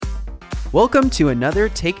Welcome to another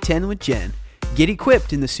Take 10 with Jen. Get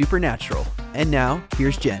equipped in the supernatural. And now,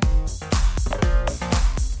 here's Jen.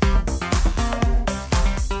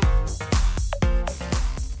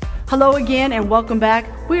 Hello again and welcome back.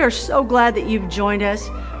 We are so glad that you've joined us.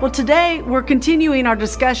 Well, today we're continuing our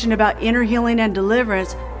discussion about inner healing and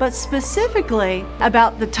deliverance, but specifically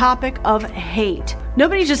about the topic of hate.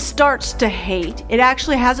 Nobody just starts to hate. It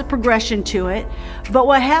actually has a progression to it. But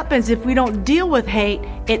what happens if we don't deal with hate,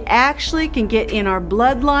 it actually can get in our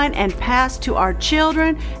bloodline and pass to our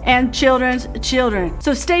children and children's children.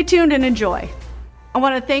 So stay tuned and enjoy. I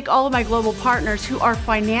want to thank all of my global partners who are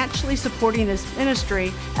financially supporting this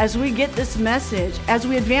ministry as we get this message, as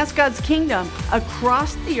we advance God's kingdom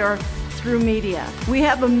across the earth through media. We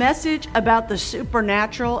have a message about the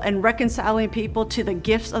supernatural and reconciling people to the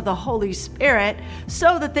gifts of the Holy Spirit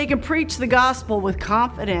so that they can preach the gospel with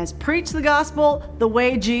confidence. Preach the gospel the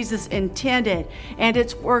way Jesus intended, and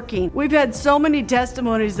it's working. We've had so many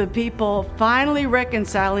testimonies of people finally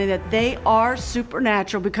reconciling that they are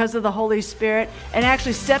supernatural because of the Holy Spirit and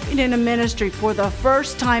actually stepping into ministry for the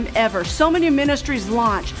first time ever. So many ministries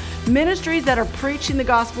launch, ministries that are preaching the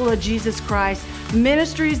gospel of Jesus Christ,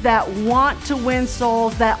 ministries that want to win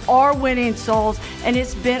souls, that are winning souls, and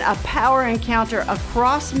it's been a power encounter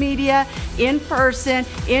across media, in person,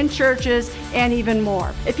 in churches, and even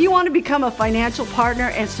more. If you want to become a financial partner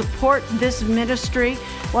and support this ministry,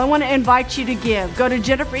 well, I want to invite you to give. Go to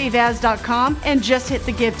jenniferevaz.com and just hit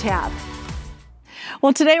the Give tab.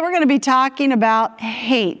 Well, today we're going to be talking about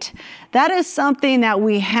hate. That is something that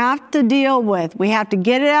we have to deal with. We have to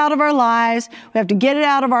get it out of our lives. We have to get it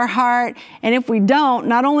out of our heart. And if we don't,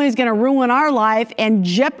 not only is it going to ruin our life and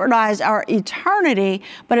jeopardize our eternity,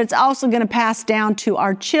 but it's also going to pass down to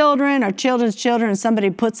our children, our children's children, and somebody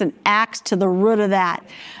puts an axe to the root of that.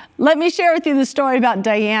 Let me share with you the story about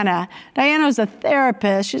Diana. Diana was a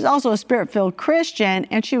therapist. She's also a Spirit-filled Christian,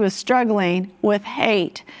 and she was struggling with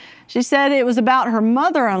hate. She said it was about her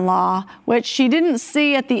mother-in-law, which she didn't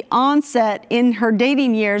see at the onset in her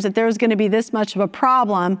dating years that there was going to be this much of a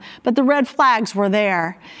problem, but the red flags were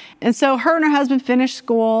there. And so her and her husband finished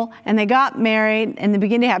school, and they got married, and they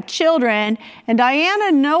began to have children, and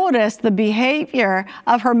Diana noticed the behavior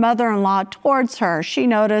of her mother-in-law towards her. She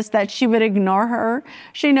noticed that she would ignore her.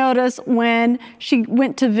 She noticed when she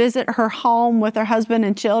went to visit her home with her husband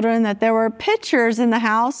and children that there were pictures in the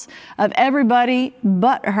house of everybody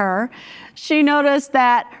but her. She noticed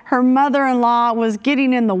that her mother-in-law was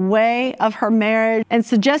getting in the way of her marriage and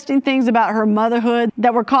suggesting things about her motherhood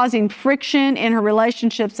that were causing friction in her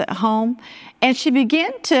relationships at home. And she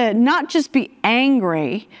began to not just be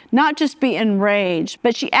angry, not just be enraged,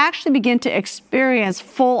 but she actually began to experience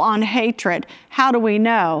full-on hatred. How do we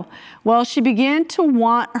know? Well, she began to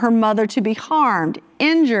want her mother to be harmed,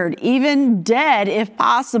 injured, even dead if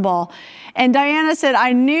possible. And Diana said,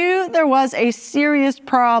 I knew there was a serious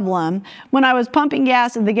problem when I was pumping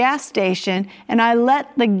gas at the gas station and I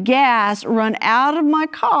let the gas run out of my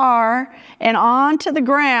car and onto the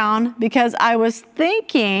ground because I was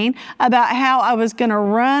thinking about how I was going to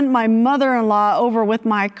run my mother-in-law over with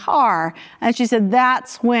my car. And she said,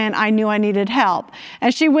 that's when I knew I needed help.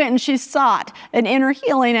 And she went and she sought an inner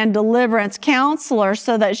healing and deliverance counselor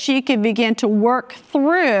so that she could begin to work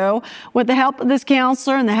through, with the help of this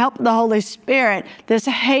counselor and the help of the Holy Spirit, this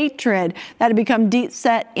hatred that had become deep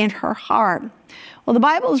set in her heart. Well, the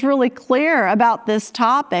Bible is really clear about this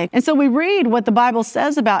topic. And so we read what the Bible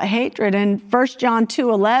says about hatred in 1 John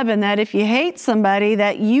 2:11, that if you hate somebody,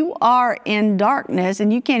 that you are in darkness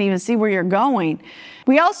and you can't even see where you're going.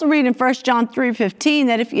 We also read in 1 John 3:15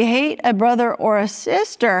 that if you hate a brother or a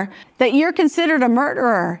sister, that you're considered a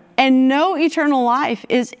murderer and no eternal life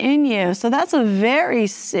is in you. So that's a very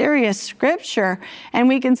serious scripture. And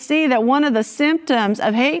we can see that one of the symptoms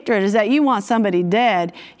of hatred is that you want somebody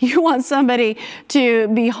dead. You want somebody to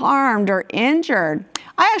be harmed or injured.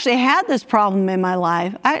 I actually had this problem in my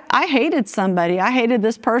life. I hated somebody. I hated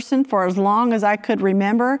this person for as long as I could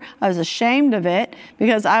remember. I was ashamed of it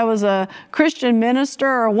because I was a Christian minister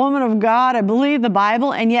or a woman of God. I believed the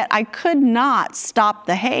Bible, and yet I could not stop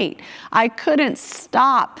the hate. I couldn't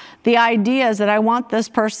stop the ideas that I want this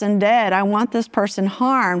person dead. I want this person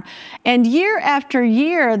harmed. And year after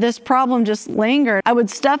year, this problem just lingered. I would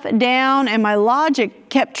stuff it down, and my logic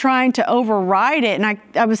kept trying to override it. And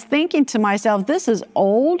I was thinking to myself, this is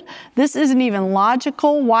old. This isn't even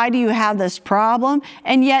logical. Why do you have this problem?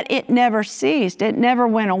 And yet it never ceased. It never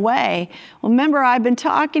went away. Well, remember, I've been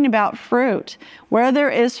talking about fruit. Where there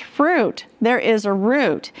is fruit, there is a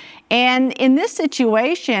root. And in this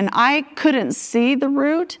situation, I couldn't see the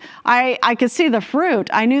root. I could see the fruit.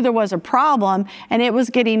 I knew there was a problem, and it was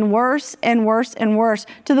getting worse and worse and worse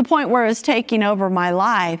to the point where it was taking over my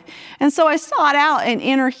life. And so I sought out an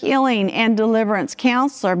inner healing and deliverance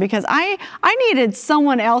counselor because I needed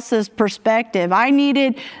someone else's perspective. I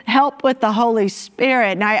needed help with the Holy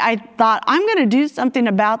Spirit. And I thought, I'm going to do something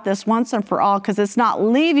about this once and for all because it's not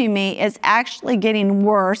leaving me. It's actually getting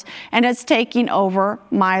worse, and it's taking over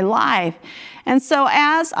my life. And so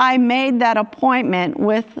as I made that appointment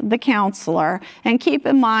with the counselor, and keep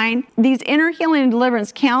in mind, these inner healing and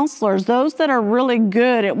deliverance counselors, those that are really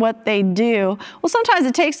good at what they do, well, sometimes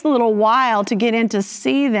it takes a little while to get in to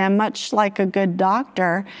see them, much like a good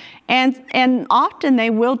doctor. And often they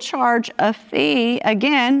will charge a fee,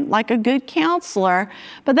 again, like a good counselor,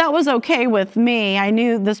 but that was okay with me. I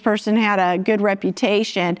knew this person had a good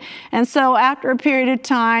reputation. And so after a period of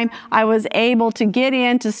time, I was able to get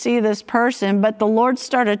in to see this person, but the Lord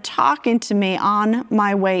started talking to me on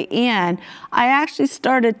my way in. I actually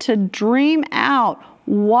started to dream out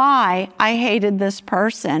why I hated this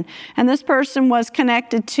person. And this person was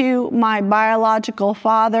connected to my biological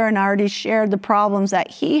father, and I already shared the problems that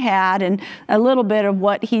he had and a little bit of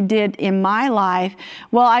what he did in my life.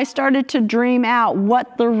 Well, I started to dream out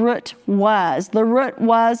what the root was. The root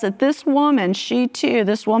was that this woman,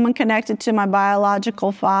 this woman connected to my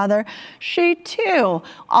biological father, she too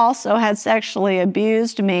also had sexually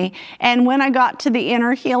abused me. And when I got to the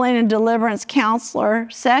inner healing and deliverance counselor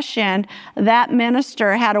session, that minister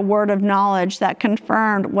had a word of knowledge that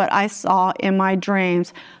confirmed what I saw in my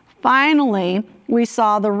dreams. Finally, we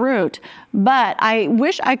saw the root. But I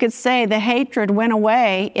wish I could say the hatred went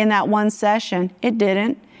away in that one session. It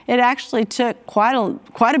didn't. It actually took quite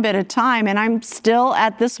a bit of time, and I'm still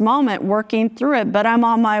at this moment working through it, but I'm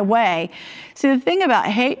on my way. See, the thing about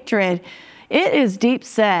hatred, it is deep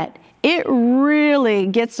set. It really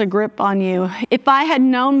gets a grip on you. If I had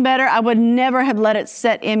known better, I would never have let it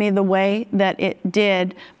set in me the way that it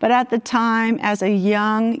did. But at the time, as a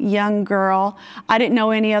young girl, I didn't know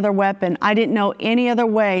any other weapon. I didn't know any other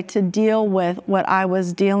way to deal with what I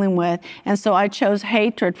was dealing with. And so I chose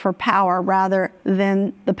hatred for power rather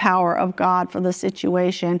than the power of God for the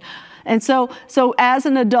situation. And so as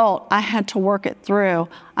an adult, I had to work it through.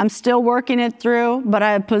 I'm still working it through, but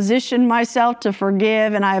I have positioned myself to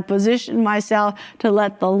forgive, and I have positioned myself to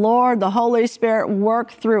let the Lord, the Holy Spirit,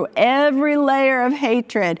 work through every layer of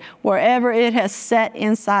hatred wherever it has set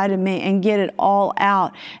inside of me and get it all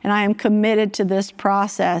out. And I am committed to this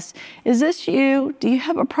process. Is this you? Do you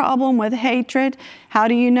have a problem with hatred? How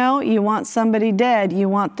do you know? You want somebody dead. You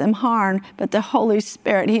want them harmed. But the Holy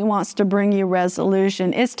Spirit, He wants to bring you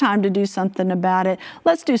resolution. It's time to do something about it.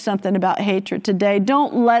 Let's do something about hatred today.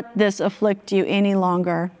 Don't let this afflict you any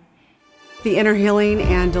longer. The Inner Healing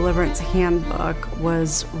and Deliverance Handbook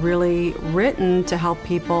was really written to help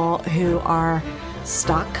people who are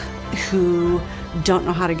stuck, who don't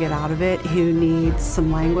know how to get out of it, who need some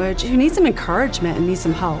language, who need some encouragement and need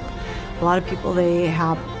some hope. A lot of people, they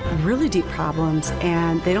have really deep problems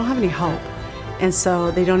and they don't have any hope, and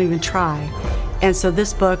so they don't even try. And so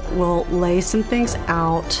this book will lay some things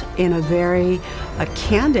out in a very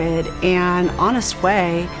candid and honest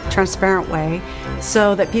way, transparent way,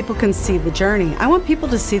 so that people can see the journey. I want people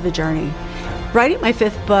to see the journey. Writing my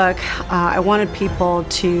fifth book, I wanted people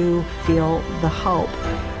to feel the hope.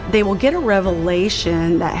 They will get a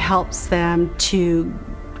revelation that helps them to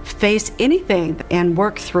face anything and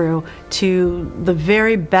work through to the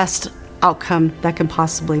very best outcome that can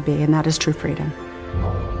possibly be, and that is true freedom.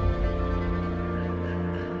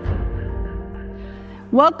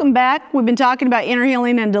 Welcome back. We've been talking about inner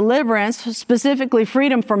healing and deliverance, specifically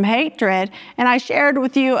freedom from hatred. And I shared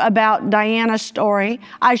with you about Diana's story.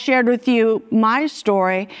 I shared with you my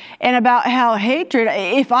story and about how hatred,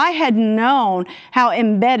 if I had known how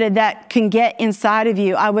embedded that can get inside of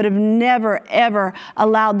you, I would have never, ever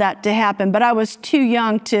allowed that to happen. But I was too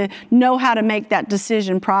young to know how to make that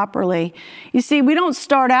decision properly. You see, we don't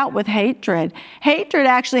start out with hatred. Hatred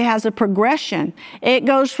actually has a progression. It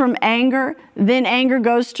goes from anger, then anger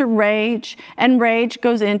goes to rage, and rage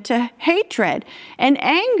goes into hatred. And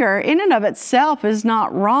anger in and of itself is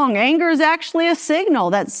not wrong. Anger is actually a signal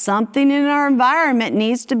that something in our environment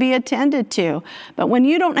needs to be attended to. But when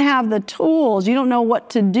you don't have the tools, you don't know what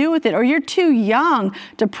to do with it, or you're too young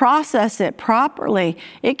to process it properly,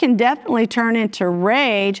 it can definitely turn into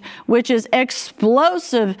rage, which is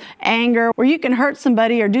explosive anger, where you can hurt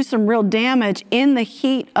somebody or do some real damage in the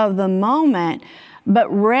heat of the moment. But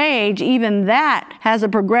rage, even that, has a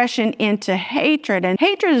progression into hatred. And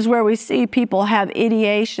hatred is where we see people have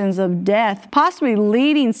ideations of death, possibly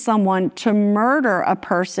leading someone to murder a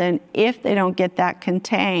person if they don't get that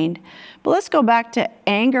contained. But let's go back to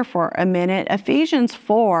anger for a minute. Ephesians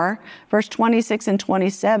 4, verse 26 and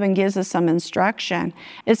 27 gives us some instruction.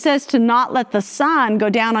 It says to not let the sun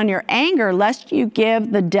go down on your anger, lest you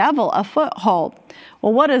give the devil a foothold.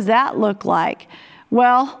 Well, what does that look like?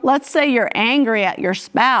 Well, let's say you're angry at your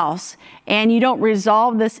spouse and you don't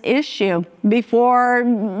resolve this issue before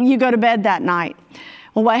you go to bed that night.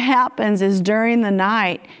 Well, what happens is during the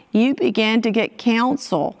night, you begin to get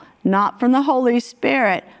counsel, not from the Holy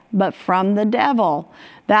Spirit, but from the devil.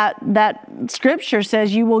 That scripture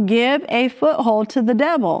says you will give a foothold to the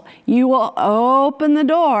devil. You will open the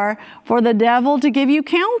door for the devil to give you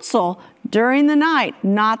counsel during the night,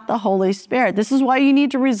 not the Holy Spirit. This is why you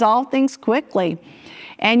need to resolve things quickly.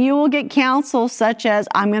 And you will get counsel such as,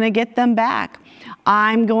 I'm going to get them back.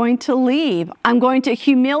 I'm going to leave. I'm going to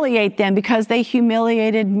humiliate them because they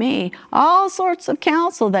humiliated me. All sorts of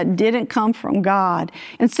counsel that didn't come from God.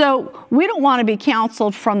 And so we don't want to be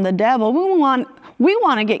counseled from the devil. We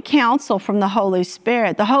want to get counsel from the Holy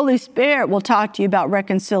Spirit. The Holy Spirit will talk to you about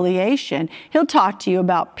reconciliation. He'll talk to you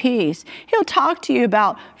about peace. He'll talk to you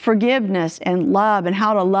about forgiveness and love and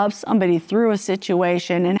how to love somebody through a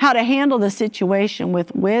situation and how to handle the situation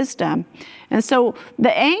with wisdom. And so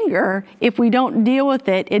the anger, if we don't deal with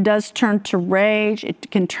it, it does turn to rage.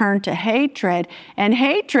 It can turn to hatred. And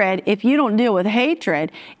hatred, if you don't deal with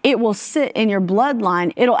hatred, it will sit in your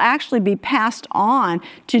bloodline. It'll actually be passed on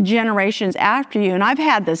to generations after you. And I've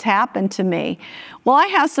had this happen to me. Well, I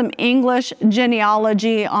have some English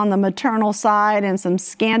genealogy on the maternal side and some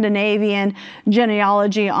Scandinavian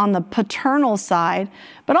genealogy on the paternal side.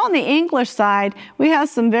 But on the English side, we have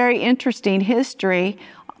some very interesting history.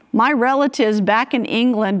 My relatives back in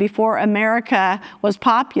England before America was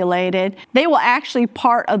populated, they were actually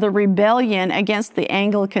part of the rebellion against the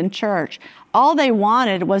Anglican Church. All they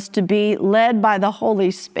wanted was to be led by the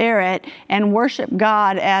Holy Spirit and worship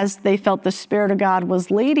God as they felt the Spirit of God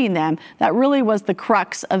was leading them. That really was the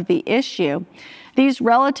crux of the issue. These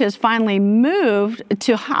relatives finally moved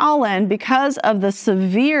to Holland because of the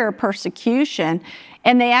severe persecution,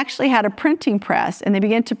 and they actually had a printing press, and they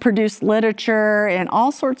began to produce literature and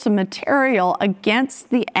all sorts of material against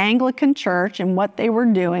the Anglican Church and what they were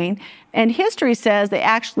doing. And history says they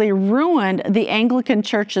actually ruined the Anglican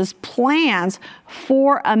Church's plans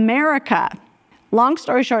for America. Long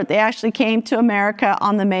story short, they actually came to America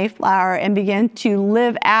on the Mayflower and began to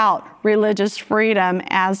live out religious freedom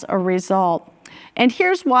as a result. And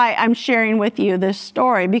here's why I'm sharing with you this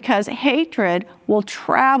story, because hatred will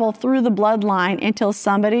travel through the bloodline until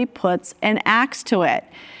somebody puts an axe to it.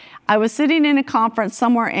 I was sitting in a conference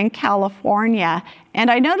somewhere in California, and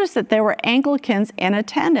I noticed that there were Anglicans in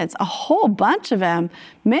attendance, a whole bunch of them.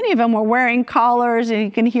 Many of them were wearing collars, and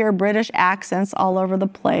you can hear British accents all over the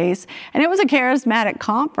place. And it was a charismatic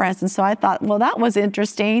conference, and so I thought, well, that was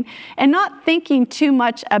interesting, and not thinking too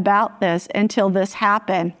much about this until this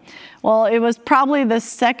happened. Well, it was probably the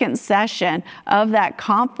second session of that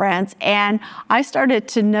conference, and I started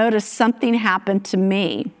to notice something happened to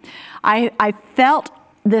me. I felt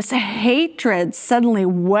this hatred suddenly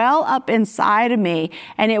well up inside of me,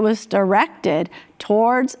 and it was directed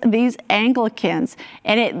towards these Anglicans.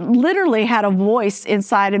 And it literally had a voice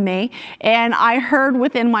inside of me, and I heard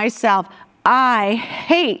within myself, I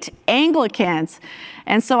hate Anglicans.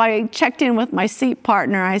 And so I checked in with my seat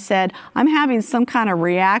partner. I said, I'm having some kind of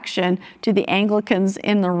reaction to the Anglicans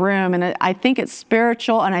in the room, and I think it's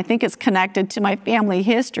spiritual, and I think it's connected to my family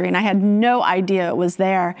history, and I had no idea it was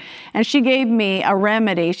there. And she gave me a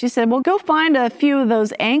remedy. She said, well, go find a few of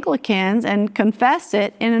those Anglicans and confess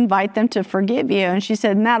it and invite them to forgive you. And she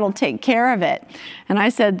said, and that'll take care of it. And I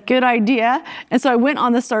said, good idea. And so I went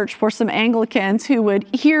on the search for some Anglicans who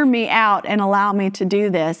would hear me out and allow me to do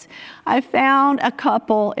this. I found a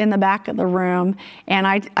couple in the back of the room, and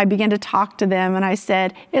I began to talk to them, and I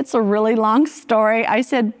said, it's a really long story. I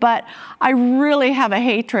said, but I really have a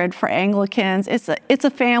hatred for Anglicans. It's a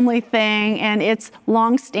family thing, and it's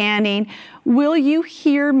long-standing. Will you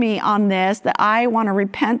hear me on this, that I want to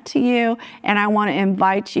repent to you, and I want to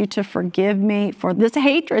invite you to forgive me for this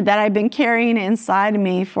hatred that I've been carrying inside of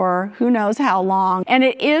me for who knows how long. And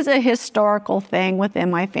it is a historical thing within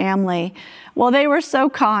my family. Well, they were so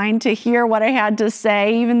kind to hear what I had to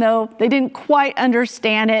say, even though they didn't quite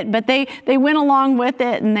understand it, but they went along with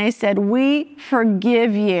it, and they said, we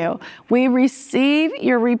forgive you. We receive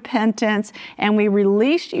your repentance, and we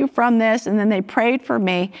release you from this. And then they prayed for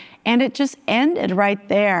me, and it just ended right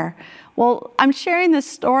there. Well, I'm sharing this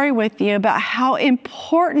story with you about how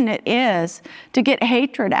important it is to get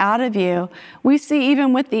hatred out of you. We see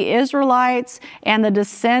even with the Israelites and the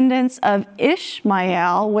descendants of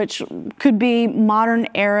Ishmael, which could be modern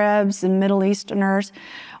Arabs and Middle Easterners.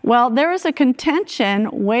 Well, there was a contention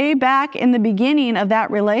way back in the beginning of that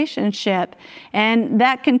relationship. And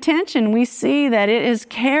that contention, we see that it is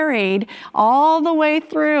carried all the way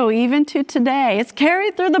through, even to today. It's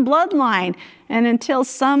carried through the bloodline. And until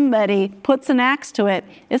somebody puts an axe to it,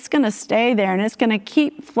 it's going to stay there and it's going to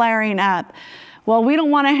keep flaring up. Well, we don't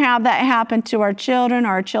want to have that happen to our children,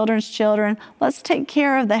 our children's children. Let's take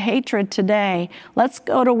care of the hatred today. Let's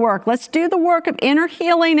go to work. Let's do the work of inner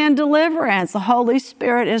healing and deliverance. The Holy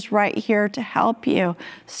Spirit is right here to help you.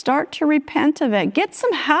 Start to repent of it. Get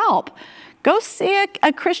some help. Go see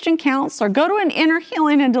a Christian counselor. Go to an inner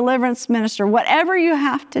healing and deliverance minister. Whatever you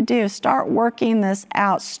have to do, start working this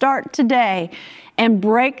out. Start today and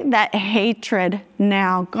break that hatred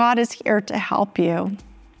now. God is here to help you.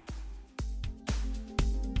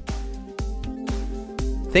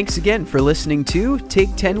 Thanks again for listening to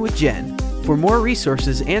Take 10 with Jen. For more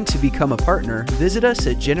resources and to become a partner, visit us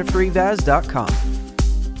at jenniferevaz.com.